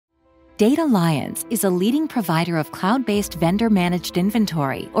Data Alliance is a leading provider of cloud-based vendor-managed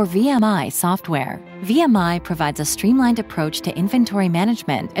inventory, or VMI, software. VMI provides a streamlined approach to inventory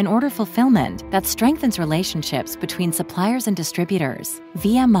management and order fulfillment that strengthens relationships between suppliers and distributors.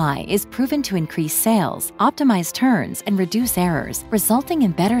 VMI is proven to increase sales, optimize turns, and reduce errors, resulting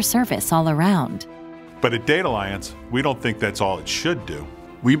in better service all around. But at Data Alliance, we don't think that's all it should do.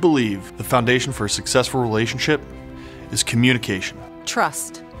 We believe the foundation for a successful relationship is communication,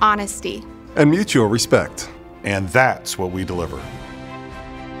 trust, honesty, and mutual respect. And that's what we deliver.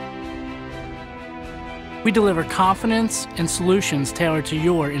 We deliver confidence and solutions tailored to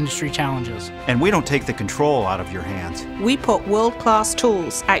your industry challenges. And we don't take the control out of your hands. We put world-class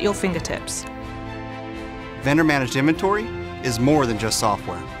tools at your fingertips. Vendor-managed inventory is more than just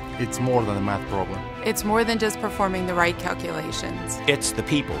software. It's more than a math problem. It's more than just performing the right calculations. It's the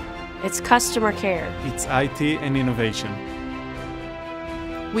people. It's customer care. It's IT and innovation.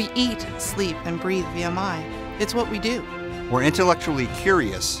 We eat, sleep, and breathe VMI. It's what we do. We're intellectually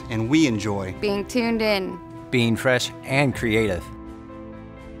curious, and we enjoy being tuned in, being fresh and creative.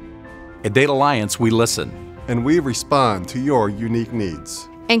 At Data Alliance, we listen. And we respond to your unique needs.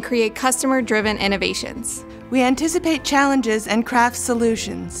 And create customer-driven innovations. We anticipate challenges and craft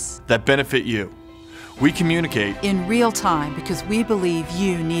solutions that benefit you. We communicate in real time because we believe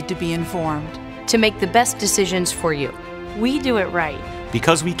you need to be informed. To make the best decisions for you. We do it right.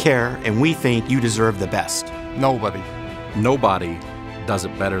 Because we care and we think you deserve the best. Nobody does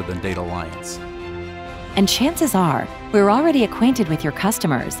it better than Data Alliance. And chances are, we're already acquainted with your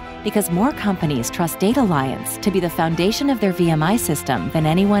customers because more companies trust Data Alliance to be the foundation of their VMI system than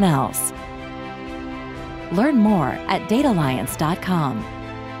anyone else. Learn more at dataalliance.com.